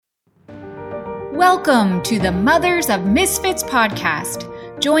Welcome to the Mothers of Misfits podcast.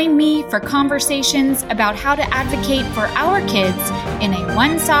 Join me for conversations about how to advocate for our kids in a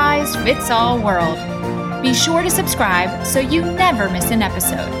one-size-fits-all world. Be sure to subscribe so you never miss an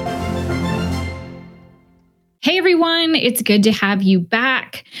episode. Hey everyone, it's good to have you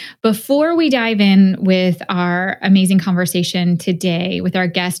back. Before we dive in with our amazing conversation today with our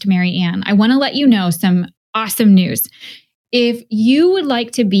guest, Mary Ann, I want to let you know some awesome news. If you would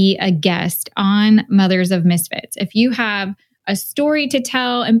like to be a guest on Mothers of Misfits, if you have a story to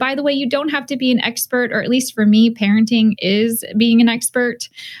tell, and by the way, you don't have to be an expert, or at least for me, parenting is being an expert,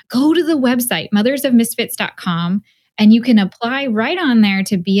 go to the website, mothersofmisfits.com, and you can apply right on there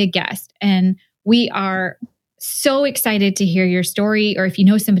to be a guest. And we are so excited to hear your story, or if you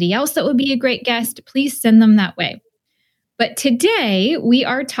know somebody else that would be a great guest, please send them that way. But today we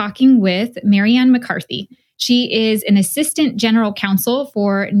are talking with Mary Ann McCarthy. She is an assistant general counsel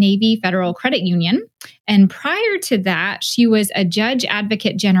for Navy Federal Credit Union. And prior to that, she was a judge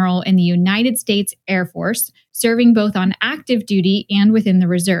advocate general in the United States Air Force, serving both on active duty and within the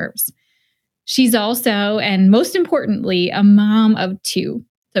reserves. She's also, and most importantly, a mom of two.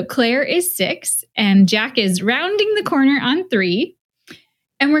 So Claire is 6 and Jack is rounding the corner on 3.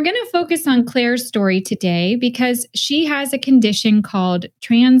 And we're going to focus on Claire's story today because she has a condition called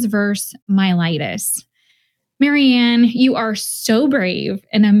transverse myelitis. Mary Ann, you are so brave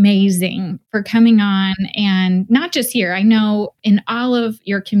and amazing for coming on, and not just here. I know in all of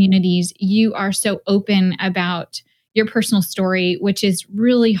your communities, you are so open about your personal story, which is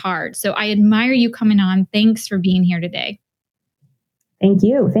really hard. So I admire you coming on. Thanks for being here today. Thank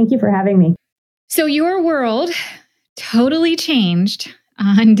you. Thank you for having me. So your world totally changed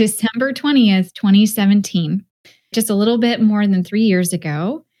on December 20th, 2017, just a little bit more than 3 years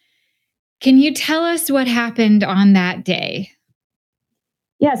ago. Can you tell us what happened on that day?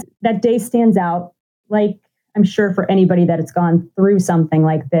 Yes, that day stands out, like I'm sure for anybody that has gone through something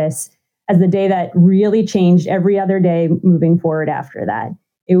like this, as the day that really changed every other day moving forward after that.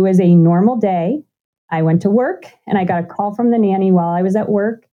 It was a normal day. I went to work and I got a call from the nanny while I was at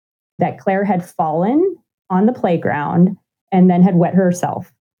work that Claire had fallen on the playground and then had wet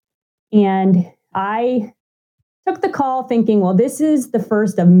herself. And I took the call thinking, well, this is the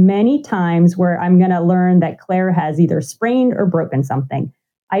first of many times where I'm going to learn that Claire has either sprained or broken something.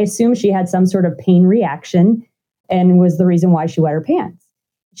 I assumed she had some sort of pain reaction and was the reason why she wet her pants.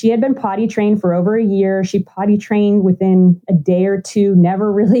 She had been potty trained for over a year. She potty trained within a day or two,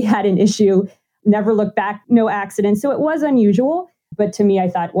 never really had an issue, never looked back, no accident. So it was unusual. But to me, I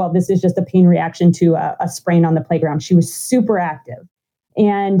thought, well, this is just a pain reaction to a sprain on the playground. She was super active.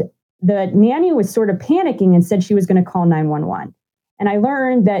 And the nanny was sort of panicking and said she was going to call 911. And I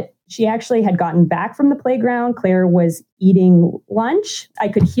learned that she actually had gotten back from the playground. Claire was eating lunch. I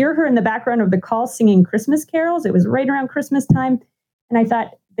could hear her in the background of the call singing Christmas carols. It was right around Christmas time. And I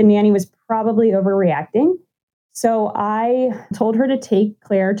thought the nanny was probably overreacting. So I told her to take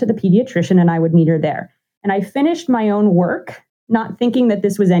Claire to the pediatrician and I would meet her there. And I finished my own work, not thinking that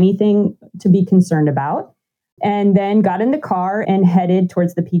this was anything to be concerned about. And then got in the car and headed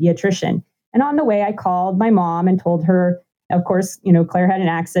towards the pediatrician. And on the way, I called my mom and told her, of course, Claire had an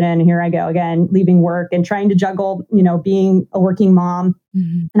accident. And here I go again, leaving work and trying to juggle, being a working mom.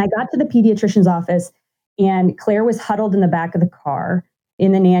 Mm-hmm. And I got to the pediatrician's office and Claire was huddled in the back of the car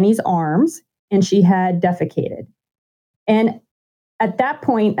in the nanny's arms and she had defecated. And at that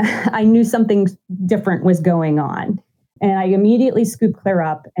point, I knew something different was going on. And I immediately scooped Claire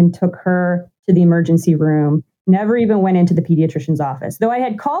up and took her to the emergency room. Never even went into the pediatrician's office. Though I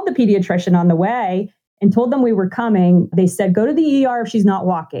had called the pediatrician on the way and told them we were coming, they said, go to the ER if she's not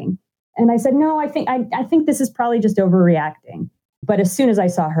walking. And I said, no, I think this is probably just overreacting. But as soon as I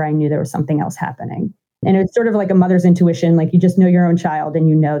saw her, I knew there was something else happening. And it's sort of like a mother's intuition, like you just know your own child and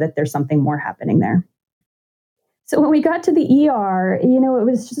you know that there's something more happening there. So when we got to the ER, it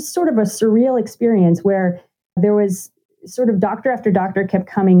was just sort of a surreal experience where there was sort of doctor after doctor kept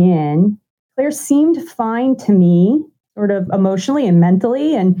coming in. Claire seemed fine to me, sort of emotionally and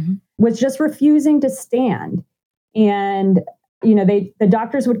mentally, and was just refusing to stand. And, the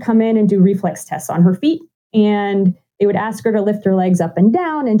doctors would come in and do reflex tests on her feet, and they would ask her to lift her legs up and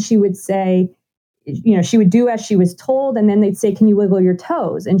down, and she would say, she would do as she was told, and then they'd say, can you wiggle your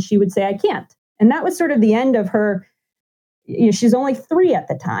toes? And she would say, I can't. And that was sort of the end of her, she's only 3 at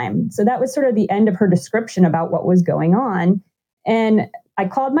the time. So that was sort of the end of her description about what was going on. And I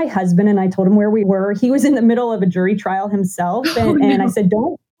called my husband and I told him where we were. He was in the middle of a jury trial himself. And I said,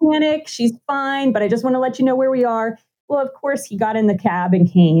 don't panic. She's fine, but I just want to let you know where we are. Well, of course, he got in the cab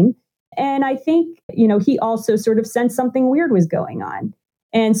and came. And I think, he also sort of sensed something weird was going on.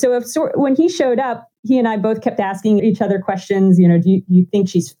 And so when he showed up, he and I both kept asking each other questions. Do you think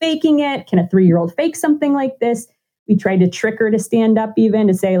she's faking it? Can a 3-year-old fake something like this? We tried to trick her to stand up, even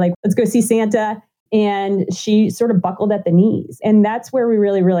to say, like, let's go see Santa. And she sort of buckled at the knees. And that's where we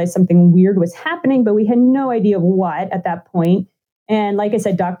really realized something weird was happening, but we had no idea what at that point. And like I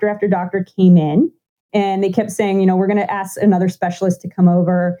said, doctor after doctor came in and they kept saying, we're going to ask another specialist to come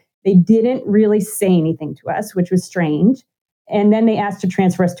over. They didn't really say anything to us, which was strange. And then they asked to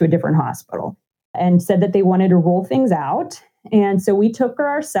transfer us to a different hospital and said that they wanted to roll things out. And so we took her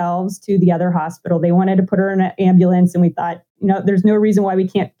ourselves to the other hospital. They wanted to put her in an ambulance. And we thought, there's no reason why we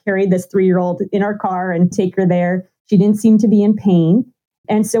can't carry this 3-year-old in our car and take her there. She didn't seem to be in pain.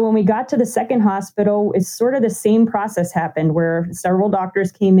 And so when we got to the second hospital, it's sort of the same process happened where several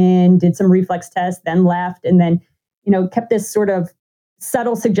doctors came in, did some reflex tests, then left, and then, kept this sort of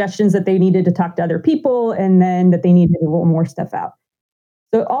subtle suggestions that they needed to talk to other people and then that they needed to roll more stuff out.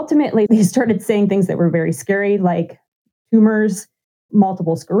 So ultimately, they started saying things that were very scary, like tumors,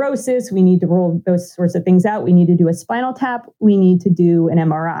 multiple sclerosis. We need to roll those sorts of things out. We need to do a spinal tap. We need to do an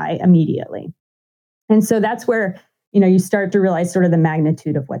MRI immediately. And so that's where, you start to realize sort of the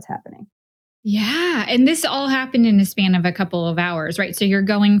magnitude of what's happening. Yeah. And this all happened in a span of a couple of hours, right? So you're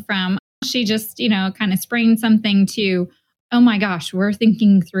going from, she just, kind of sprained something to, oh my gosh, we're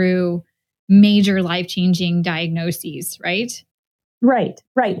thinking through major life-changing diagnoses, right? Right.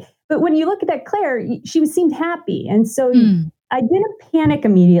 But when you look at Claire, she seemed happy. And so I didn't panic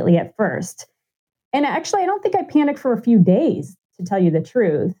immediately at first. And actually, I don't think I panicked for a few days, to tell you the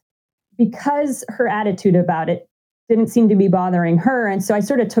truth, because her attitude about it didn't seem to be bothering her. And so I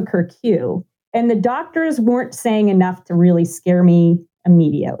sort of took her cue. And the doctors weren't saying enough to really scare me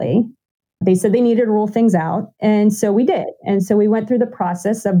immediately. They said they needed to rule things out. And so we did. And so we went through the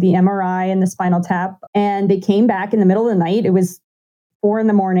process of the MRI and the spinal tap. And they came back in the middle of the night. It was 4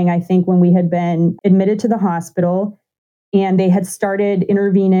 a.m, I think, when we had been admitted to the hospital. And they had started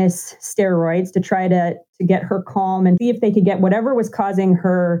intravenous steroids to try to get her calm and see if they could get whatever was causing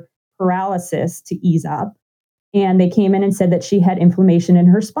her paralysis to ease up. And they came in and said that she had inflammation in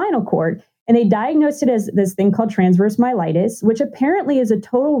her spinal cord. And they diagnosed it as this thing called transverse myelitis, which apparently is a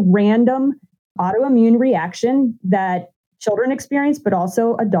total random autoimmune reaction that children experience, but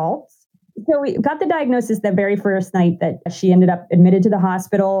also adults. So we got the diagnosis the very first night that she ended up admitted to the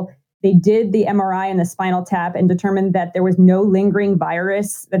hospital. They did the MRI and the spinal tap and determined that there was no lingering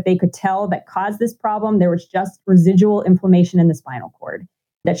virus that they could tell that caused this problem. There was just residual inflammation in the spinal cord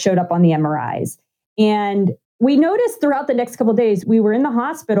that showed up on the MRIs. And we noticed throughout the next couple of days, we were in the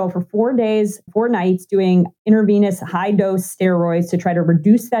hospital for 4 days, 4 nights, doing intravenous high-dose steroids to try to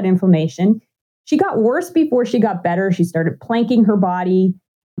reduce that inflammation. She got worse before she got better. She started planking her body,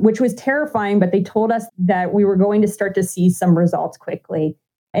 which was terrifying, but they told us that we were going to start to see some results quickly.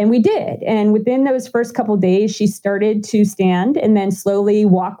 And we did. And within those first couple of days, she started to stand and then slowly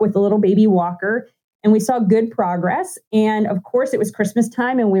walk with a little baby walker. And we saw good progress. And of course, it was Christmas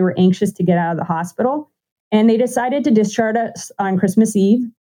time and we were anxious to get out of the hospital. And they decided to discharge us on Christmas Eve.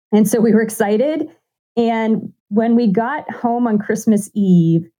 And so we were excited. And when we got home on Christmas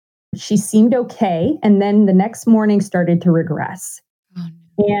Eve, she seemed okay. And then the next morning started to regress. Oh,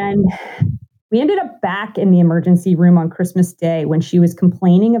 no. And we ended up back in the emergency room on Christmas Day when she was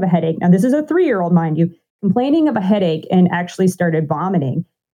complaining of a headache. Now, this is a 3-year-old, mind you, complaining of a headache and actually started vomiting.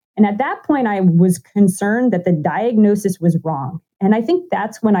 And at that point, I was concerned that the diagnosis was wrong. And I think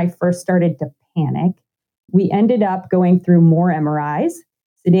that's when I first started to panic. We ended up going through more MRIs,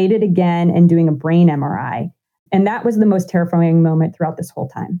 sedated again, and doing a brain MRI. And that was the most terrifying moment throughout this whole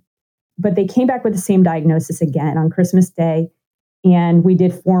time. But they came back with the same diagnosis again on Christmas Day. And we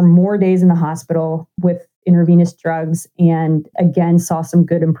did 4 more days in the hospital with intravenous drugs and again saw some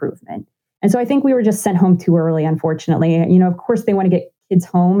good improvement. And so I think we were just sent home too early, unfortunately. Of course, they want to get kids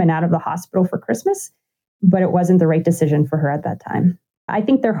home and out of the hospital for Christmas, but it wasn't the right decision for her at that time. I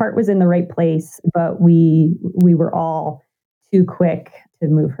think their heart was in the right place, but we were all too quick to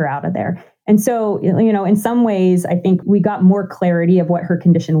move her out of there. And so, in some ways, I think we got more clarity of what her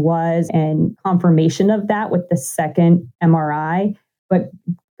condition was and confirmation of that with the second MRI. But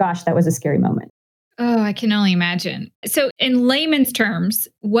gosh, that was a scary moment. Oh, I can only imagine. So in layman's terms,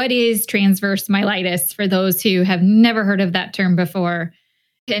 what is transverse myelitis for those who have never heard of that term before?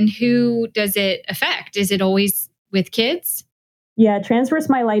 And who does it affect? Is it always with kids? Yeah, transverse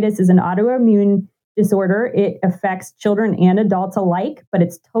myelitis is an autoimmune disorder. It affects children and adults alike, but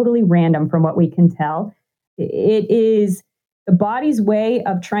it's totally random from what we can tell. It is the body's way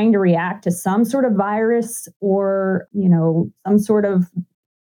of trying to react to some sort of virus or, some sort of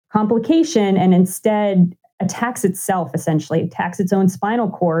complication, and instead attacks itself, essentially, attacks its own spinal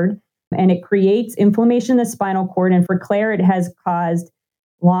cord, and it creates inflammation in the spinal cord. And for Claire, it has caused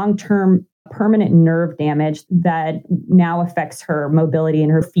long-term permanent nerve damage that now affects her mobility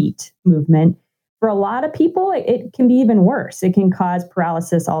and her feet movement. For a lot of people, it can be even worse. It can cause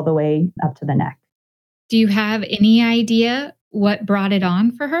paralysis all the way up to the neck. Do you have any idea what brought it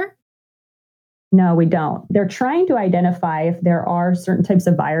on for her? No, we don't. They're trying to identify if there are certain types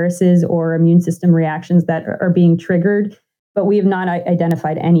of viruses or immune system reactions that are being triggered, but we have not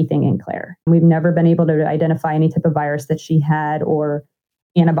identified anything in Claire. We've never been able to identify any type of virus that she had or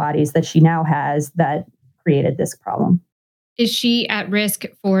antibodies that she now has that created this problem. Is she at risk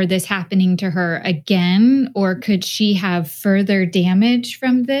for this happening to her again, or could she have further damage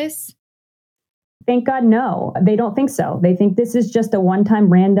from this? Thank God, no. They don't think so. They think this is just a one-time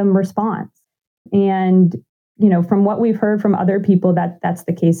random response. And, from what we've heard from other people, that's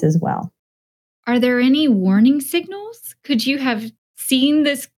the case as well. Are there any warning signals? Could you have seen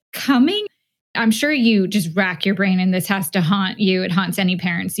this coming? I'm sure you just rack your brain and this has to haunt you. It haunts any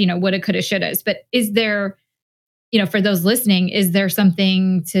parents, woulda, coulda, shouldas. But is there, for those listening, is there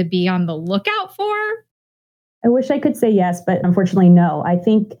something to be on the lookout for? I wish I could say yes, but unfortunately, no. I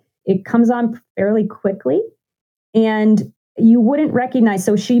think it comes on fairly quickly and you wouldn't recognize.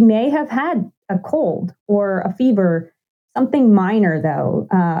 So she may have had a cold or a fever, something minor though,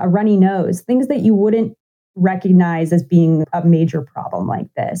 a runny nose, things that you wouldn't recognize as being a major problem like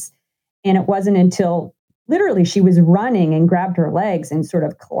this. And it wasn't until literally she was running and grabbed her legs and sort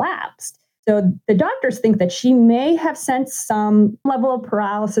of collapsed. So the doctors think that she may have sensed some level of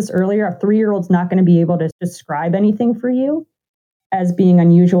paralysis earlier. A 3-year-old's not going to be able to describe anything for you as being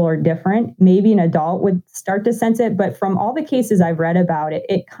unusual or different. Maybe an adult would start to sense it, but from all the cases I've read about it,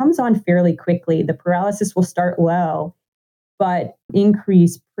 it comes on fairly quickly. The paralysis will start low, but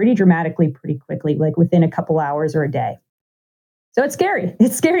increase pretty dramatically pretty quickly, like within a couple hours or a day. So it's scary.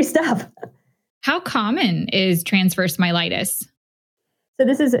 It's scary stuff. How common is transverse myelitis? So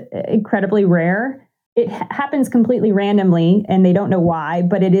this is incredibly rare. It happens completely randomly and they don't know why,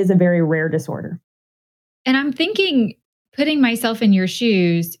 but it is a very rare disorder. And I'm thinking, putting myself in your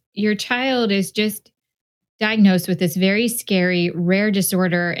shoes, your child is just diagnosed with this very scary, rare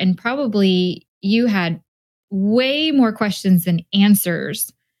disorder, and probably you had way more questions than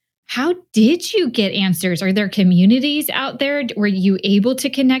answers. How did you get answers? Are there communities out there? Were you able to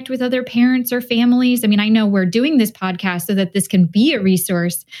connect with other parents or families? I mean, I know we're doing this podcast so that this can be a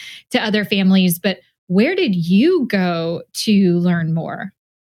resource to other families, but where did you go to learn more?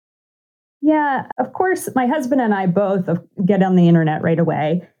 Yeah, of course, my husband and I both get on the internet right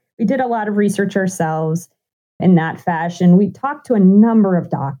away. We did a lot of research ourselves in that fashion. We talked to a number of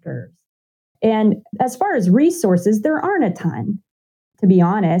doctors. And as far as resources, there aren't a ton, to be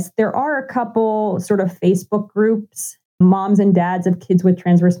honest. There are a couple sort of Facebook groups, moms and dads of kids with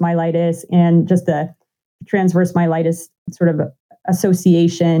transverse myelitis, and just a transverse myelitis sort of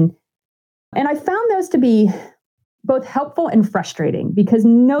association. And I found those to be both helpful and frustrating because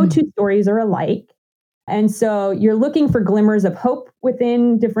no two stories are alike. And so you're looking for glimmers of hope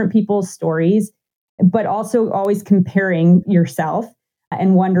within different people's stories, but also always comparing yourself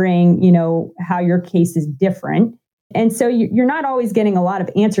and wondering, how your case is different. And so you're not always getting a lot of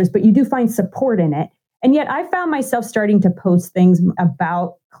answers, but you do find support in it. And yet I found myself starting to post things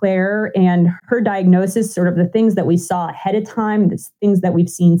about Claire and her diagnosis, sort of the things that we saw ahead of time, the things that we've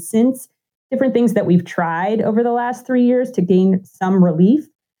seen since, different things that we've tried over the last 3 years to gain some relief,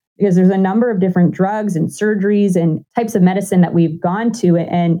 because there's a number of different drugs and surgeries and types of medicine that we've gone to,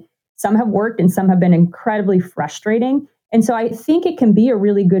 and some have worked and some have been incredibly frustrating. And so I think it can be a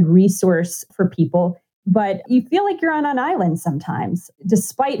really good resource for people, but you feel like you're on an island sometimes,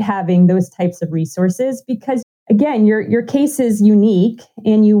 despite having those types of resources, because again, your case is unique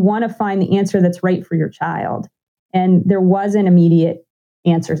and you want to find the answer that's right for your child. And there wasn't immediate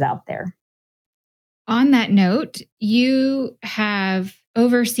answers out there. On that note, you have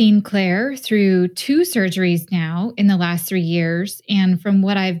overseen Claire through 2 surgeries now in the last 3 years. And from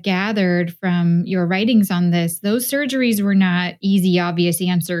what I've gathered from your writings on this, those surgeries were not easy, obvious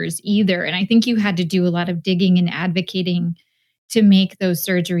answers either. And I think you had to do a lot of digging and advocating to make those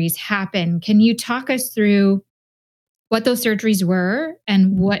surgeries happen. Can you talk us through what those surgeries were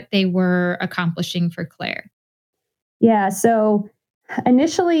and what they were accomplishing for Claire? Yeah, so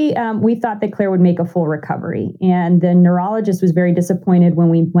initially, we thought that Claire would make a full recovery. And the neurologist was very disappointed when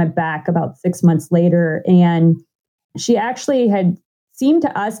we went back about 6 months later. And she actually had seemed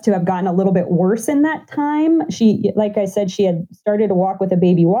to us to have gotten a little bit worse in that time. She, like I said, she had started to walk with a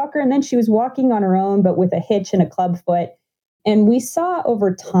baby walker, and then she was walking on her own, but with a hitch and a club foot. And we saw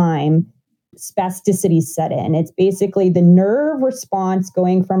over time spasticity set in. It's basically the nerve response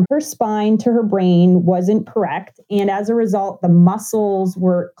going from her spine to her brain wasn't correct. And as a result, the muscles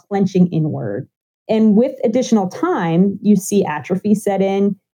were clenching inward. And with additional time, you see atrophy set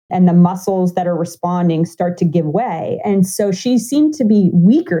in and the muscles that are responding start to give way. And so she seemed to be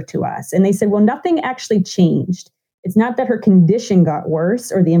weaker to us. And they said, well, nothing actually changed. It's not that her condition got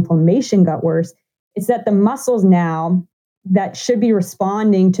worse or the inflammation got worse. It's that the muscles now that should be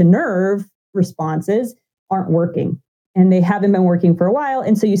responding to nerve responses aren't working. And they haven't been working for a while.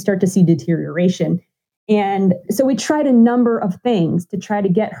 And so you start to see deterioration. And so we tried a number of things to try to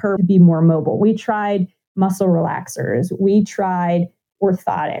get her to be more mobile. We tried muscle relaxers. We tried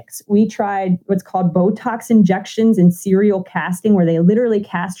orthotics. We tried what's called Botox injections and serial casting, where they literally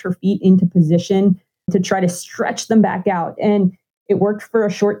cast her feet into position to try to stretch them back out. And it worked for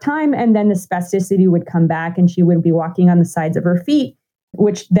a short time. And then the spasticity would come back and she would be walking on the sides of her feet,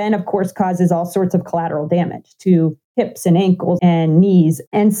 which then, of course, causes all sorts of collateral damage to hips and ankles and knees.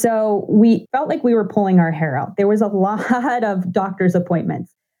 And so we felt like we were pulling our hair out. There was a lot of doctor's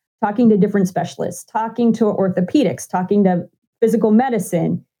appointments, talking to different specialists, talking to orthopedics, talking to physical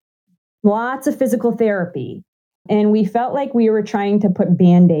medicine, lots of physical therapy. And we felt like we were trying to put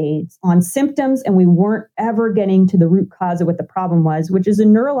Band-Aids on symptoms, and we weren't ever getting to the root cause of what the problem was, which is a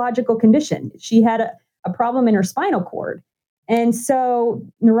neurological condition. She had a problem in her spinal cord. And so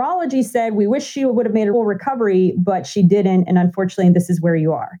neurology said, we wish she would have made a full recovery, but she didn't. And unfortunately, this is where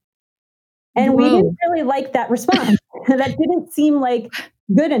you are. And we didn't really like that response. That didn't seem like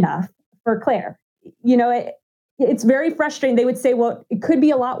good enough for Claire. You know, it's very frustrating. They would say, well, it could be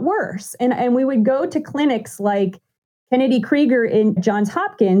a lot worse. And we would go to clinics like Kennedy Krieger in Johns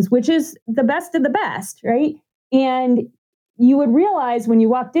Hopkins, which is the best of the best, right? And you would realize when you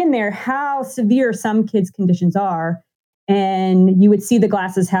walked in there how severe some kids' conditions are. And you would see the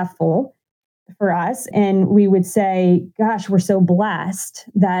glasses half full for us. And we would say, gosh, we're so blessed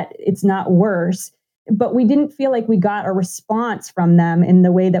that it's not worse. But we didn't feel like we got a response from them in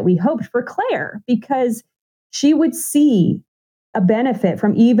the way that we hoped for Claire, because she would see a benefit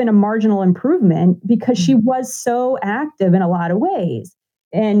from even a marginal improvement because she was so active in a lot of ways.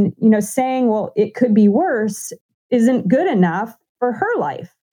 And, you know, saying, well, it could be worse isn't good enough for her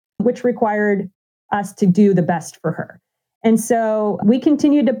life, which required us to do the best for her. And so we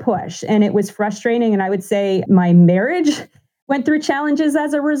continued to push, and it was frustrating. And I would say my marriage went through challenges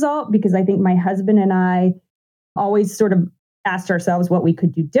as a result, because I think my husband and I always sort of asked ourselves what we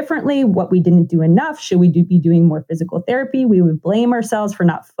could do differently, what we didn't do enough. Should we be doing more physical therapy? We would blame ourselves for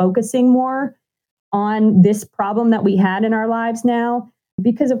not focusing more on this problem that we had in our lives now,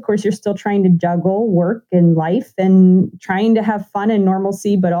 because of course you're still trying to juggle work and life and trying to have fun and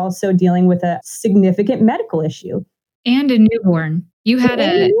normalcy, but also dealing with a significant medical issue. And a newborn. You had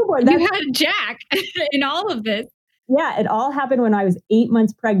Jack in all of this. Yeah, it all happened when I was 8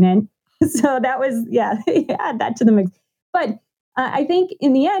 months pregnant. So that was, add that to the mix. But I think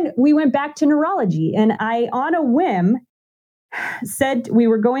in the end, we went back to neurology. And I, on a whim, said we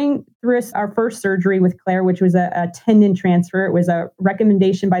were going through our first surgery with Claire, which was a tendon transfer. It was a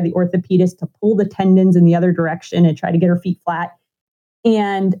recommendation by the orthopedist to pull the tendons in the other direction and try to get her feet flat.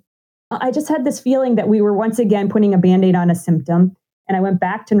 And I just had this feeling that we were once again putting a Band-Aid on a symptom. And I went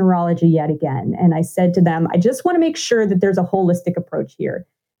back to neurology yet again. And I said to them, I just want to make sure that there's a holistic approach here,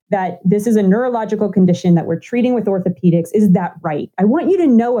 that this is a neurological condition that we're treating with orthopedics. Is that right? I want you to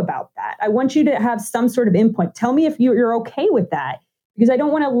know about that. I want you to have some sort of input. Tell me if you're okay with that, because I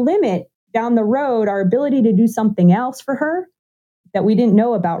don't want to limit down the road our ability to do something else for her that we didn't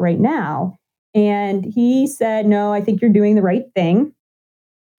know about right now. And he said, no, I think you're doing the right thing.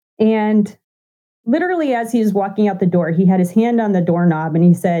 And literally, as he was walking out the door, he had his hand on the doorknob and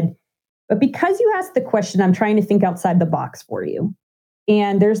he said, but because you asked the question, I'm trying to think outside the box for you.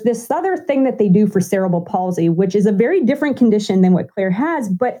 And there's this other thing that they do for cerebral palsy, which is a very different condition than what Claire has,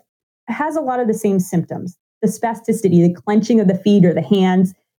 but has a lot of the same symptoms. The spasticity, the clenching of the feet or the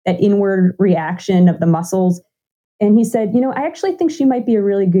hands, that inward reaction of the muscles. And he said, I actually think she might be a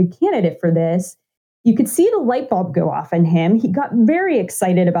really good candidate for this. You could see the light bulb go off in him. He got very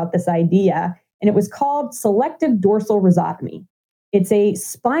excited about this idea, and it was called selective dorsal rhizotomy. It's a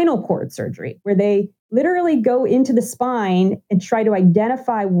spinal cord surgery where they literally go into the spine and try to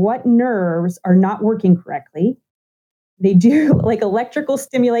identify what nerves are not working correctly. They do like electrical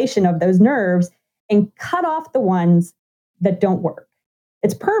stimulation of those nerves and cut off the ones that don't work.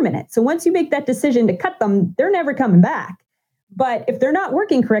 It's permanent. So once you make that decision to cut them, they're never coming back. But if they're not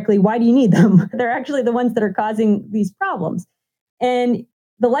working correctly, why do you need them? They're actually the ones that are causing these problems. And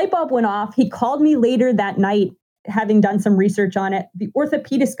the light bulb went off. He called me later that night having done some research on it, the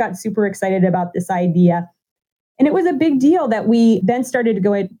orthopedist got super excited about this idea. And it was a big deal that we then started to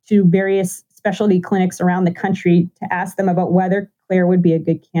go to various specialty clinics around the country to ask them about whether Claire would be a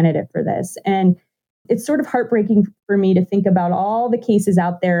good candidate for this. And it's sort of heartbreaking for me to think about all the cases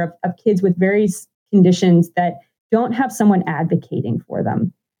out there of kids with various conditions that don't have someone advocating for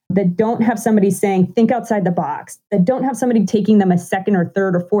them, that don't have somebody saying, think outside the box, that don't have somebody taking them a second or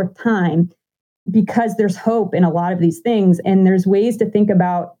third or fourth time, because there's hope in a lot of these things. And there's ways to think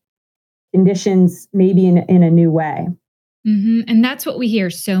about conditions maybe in a new way. Mm-hmm. And that's what we hear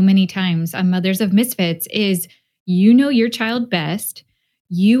so many times on Mothers of Misfits is, you know your child best.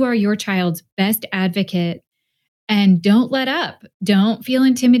 You are your child's best advocate, and don't let up. Don't feel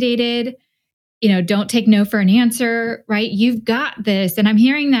intimidated. Don't take no for an answer, right? You've got this. And I'm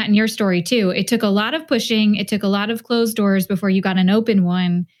hearing that in your story too. It took a lot of pushing. It took a lot of closed doors before you got an open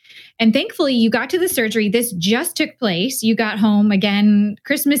one. And thankfully, you got to the surgery. This just took place. You got home again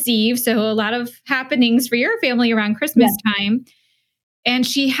Christmas Eve. So a lot of happenings for your family around Christmas time. And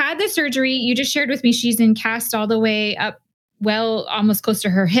she had the surgery. You just shared with me she's in cast all the way up, well, almost close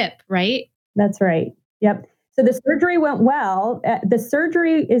to her hip, right? That's right. Yep. So the surgery went well. The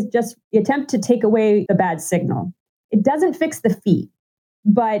surgery is just the attempt to take away the bad signal. It doesn't fix the feet,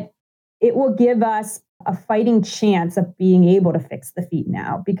 but it will give us a fighting chance of being able to fix the feet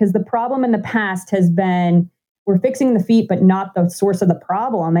now, because the problem in the past has been we're fixing the feet, but not the source of the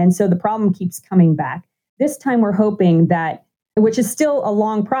problem. And so the problem keeps coming back. This time we're hoping that, which is still a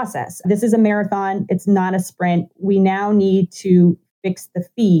long process. This is a marathon. It's not a sprint. We now need to fix the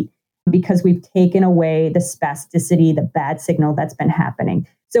feet because we've taken away the spasticity, the bad signal that's been happening.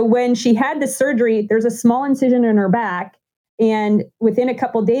 So when she had the surgery, there's a small incision in her back. And within a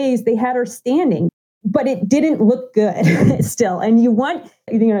couple of days, they had her standing, but it didn't look good still. And you want,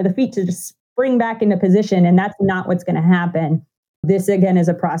 the feet to just spring back into position. And that's not what's going to happen. This, again, is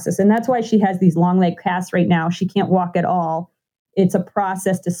a process. And that's why she has these long leg casts right now. She can't walk at all. It's a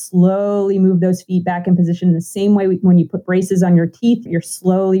process to slowly move those feet back in position the same way when you put braces on your teeth, you're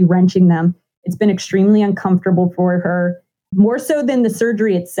slowly wrenching them. It's been extremely uncomfortable for her, more so than the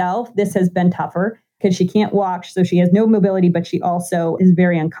surgery itself. This has been tougher because she can't walk. So she has no mobility, but she also is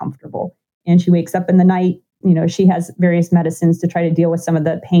very uncomfortable. And she wakes up in the night. She has various medicines to try to deal with some of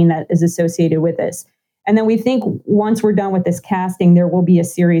the pain that is associated with this. And then we think once we're done with this casting, there will be a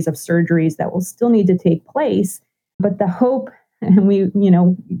series of surgeries that will still need to take place. But the hope, and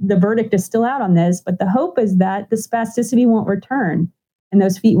the verdict is still out on this, but the hope is that the spasticity won't return and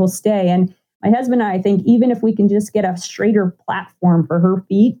those feet will stay. And my husband and I think even if we can just get a straighter platform for her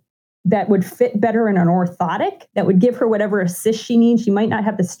feet that would fit better in an orthotic, that would give her whatever assist she needs. She might not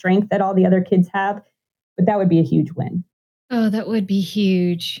have the strength that all the other kids have, but that would be a huge win. Oh, that would be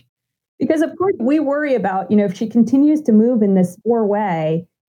huge. Because of course we worry about, if she continues to move in this poor way,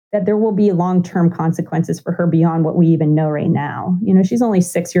 that there will be long-term consequences for her beyond what we even know right now. She's only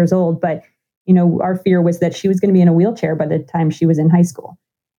 6 years old, but, our fear was that she was going to be in a wheelchair by the time she was in high school.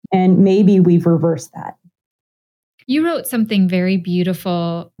 And maybe we've reversed that. You wrote something very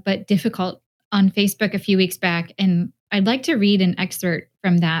beautiful, but difficult on Facebook a few weeks back. And I'd like to read an excerpt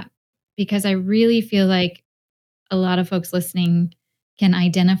from that because I really feel like a lot of folks listening can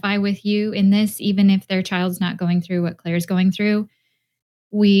identify with you in this, even if their child's not going through what Claire's going through.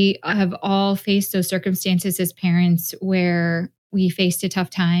 We have all faced those circumstances as parents where we faced a tough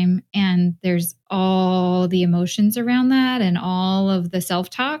time and there's all the emotions around that and all of the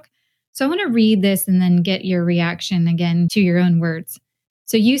self-talk. So I want to read this and then get your reaction again to your own words.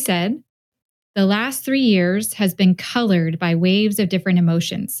 So you said, the last 3 years has been colored by waves of different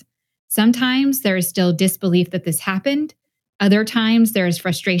emotions. Sometimes there is still disbelief that this happened. Other times there is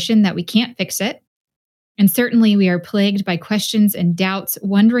frustration that we can't fix it. And certainly we are plagued by questions and doubts,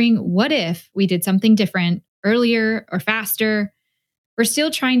 wondering what if we did something different, earlier or faster. We're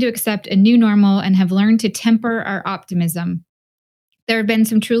still trying to accept a new normal and have learned to temper our optimism. There have been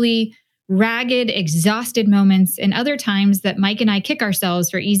some truly ragged, exhausted moments and other times that Mike and I kick ourselves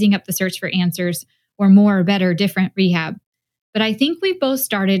for easing up the search for answers or more, better, different rehab. But I think we've both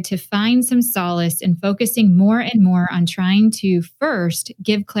started to find some solace in focusing more and more on trying to first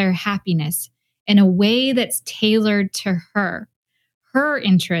give Claire happiness in a way that's tailored to her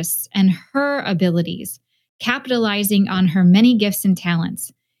interests and her abilities, capitalizing on her many gifts and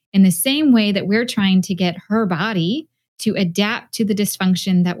talents in the same way that we're trying to get her body to adapt to the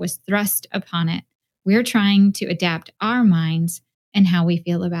dysfunction that was thrust upon it. We're trying to adapt our minds and how we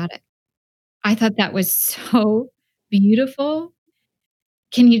feel about it. I thought that was so beautiful.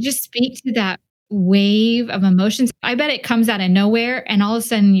 Can you just speak to that wave of emotions? I bet it comes out of nowhere and all of a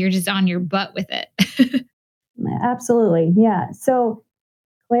sudden you're just on your butt with it. Absolutely. Yeah. So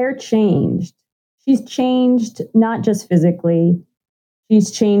Claire changed. She's changed not just physically, she's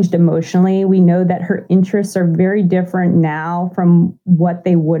changed emotionally. We know that her interests are very different now from what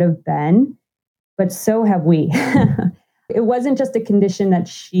they would have been, but so have we. It wasn't just a condition that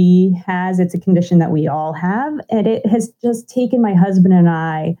she has, it's a condition that we all have. And it has just taken my husband and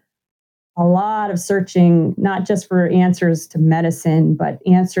I a lot of searching, not just for answers to medicine, but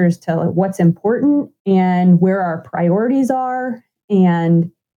answers to what's important and where our priorities are.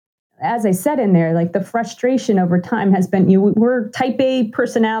 And as I said in there, like the frustration over time has been, we're type A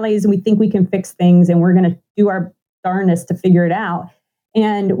personalities and we think we can fix things and we're going to do our darnest to figure it out.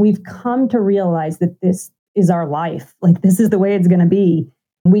 And we've come to realize that this is our life. Like this is the way it's going to be.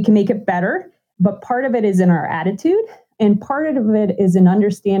 We can make it better, but part of it is in our attitude. And part of it is an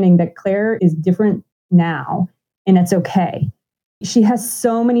understanding that Claire is different now and it's okay. She has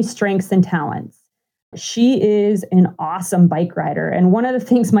so many strengths and talents. She is an awesome bike rider. And one of the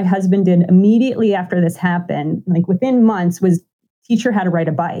things my husband did immediately after this happened, like within months, was teach her how to ride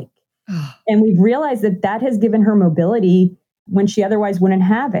a bike. And we've realized that that has given her mobility when she otherwise wouldn't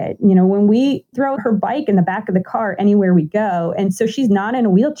have it. You know, when we throw her bike in the back of the car anywhere we go, and so she's not in a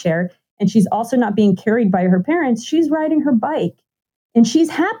wheelchair, and she's also not being carried by her parents, she's riding her bike. And she's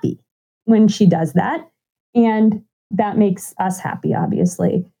happy when she does that. And that makes us happy,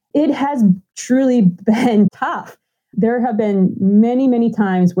 obviously. It has truly been tough. There have been many, many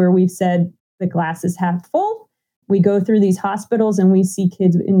times where we've said the glass is half full. We go through these hospitals and we see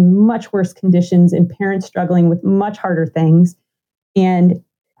kids in much worse conditions and parents struggling with much harder things. And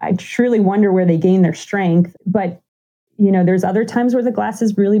I truly wonder where they gain their strength. But you know, there's other times where the glass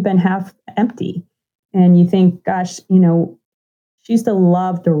has really been half empty. And you think, gosh, you know, she used to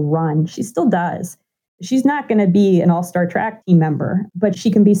love to run. She still does. She's not going to be an all-star track team member, but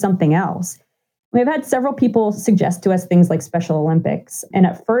she can be something else. We've had several people suggest to us things like Special Olympics. And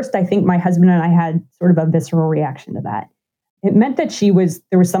at first, I think my husband and I had sort of a visceral reaction to that. It meant that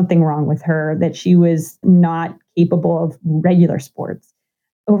there was something wrong with her, that she was not capable of regular sports.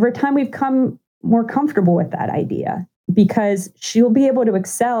 Over time, we've come more comfortable with that idea, because she'll be able to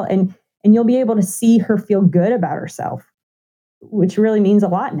excel and you'll be able to see her feel good about herself, which really means a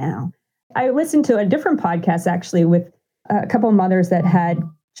lot now. I listened to a different podcast actually with a couple of mothers that had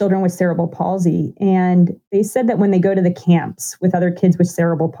children with cerebral palsy. And they said that when they go to the camps with other kids with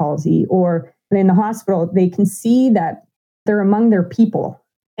cerebral palsy or in the hospital, they can see that they're among their people.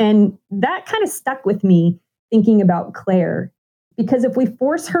 And that kind of stuck with me thinking about Claire, because if we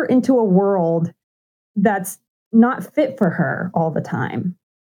force her into a world that's not fit for her all the time,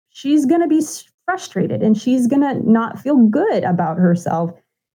 she's going to be frustrated and she's going to not feel good about herself.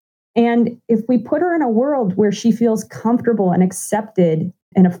 And if we put her in a world where she feels comfortable and accepted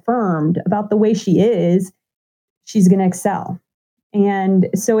and affirmed about the way she is, she's going to excel. And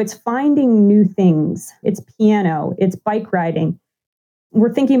so it's finding new things. It's piano, it's bike riding.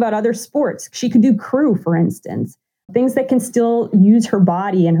 We're thinking about other sports. She could do crew, for instance. Things that can still use her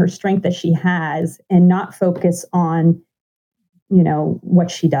body and her strength that she has and not focus on, you know,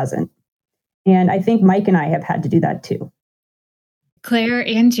 what she doesn't. And I think Mike and I have had to do that too. Claire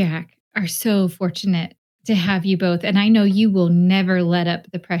and Jack are so fortunate to have you both. And I know you will never let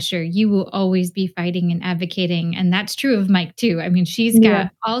up the pressure. You will always be fighting and advocating. And that's true of Mike too. I mean, she's got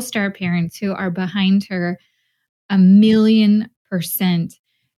all-star parents who are behind her 1,000,000%.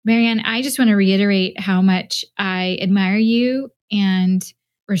 Marianne, I just want to reiterate how much I admire you and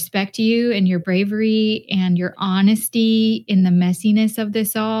respect you and your bravery and your honesty in the messiness of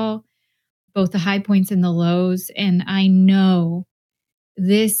this all, both the high points and the lows. And I know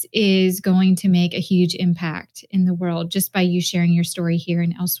this is going to make a huge impact in the world just by you sharing your story here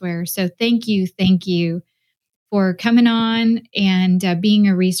and elsewhere. So thank you for coming on and being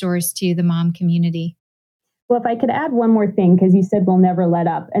a resource to the mom community. Well, if I could add one more thing, because you said we'll never let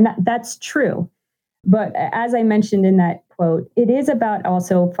up, and that's true. But as I mentioned in that quote, it is about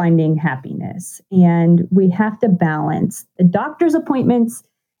also finding happiness. And we have to balance the doctor's appointments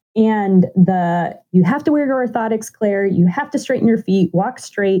and you have to wear your orthotics, Claire, you have to straighten your feet, walk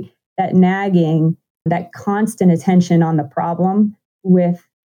straight, that nagging, that constant attention on the problem with,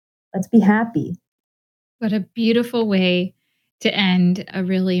 let's be happy. What a beautiful way to end a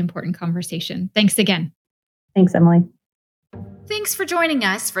really important conversation. Thanks again. Thanks, Emily. Thanks for joining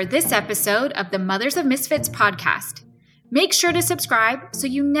us for this episode of the Mothers of Misfits podcast. Make sure to subscribe so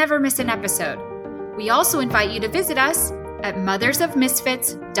you never miss an episode. We also invite you to visit us at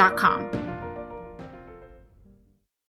mothersofmisfits.com.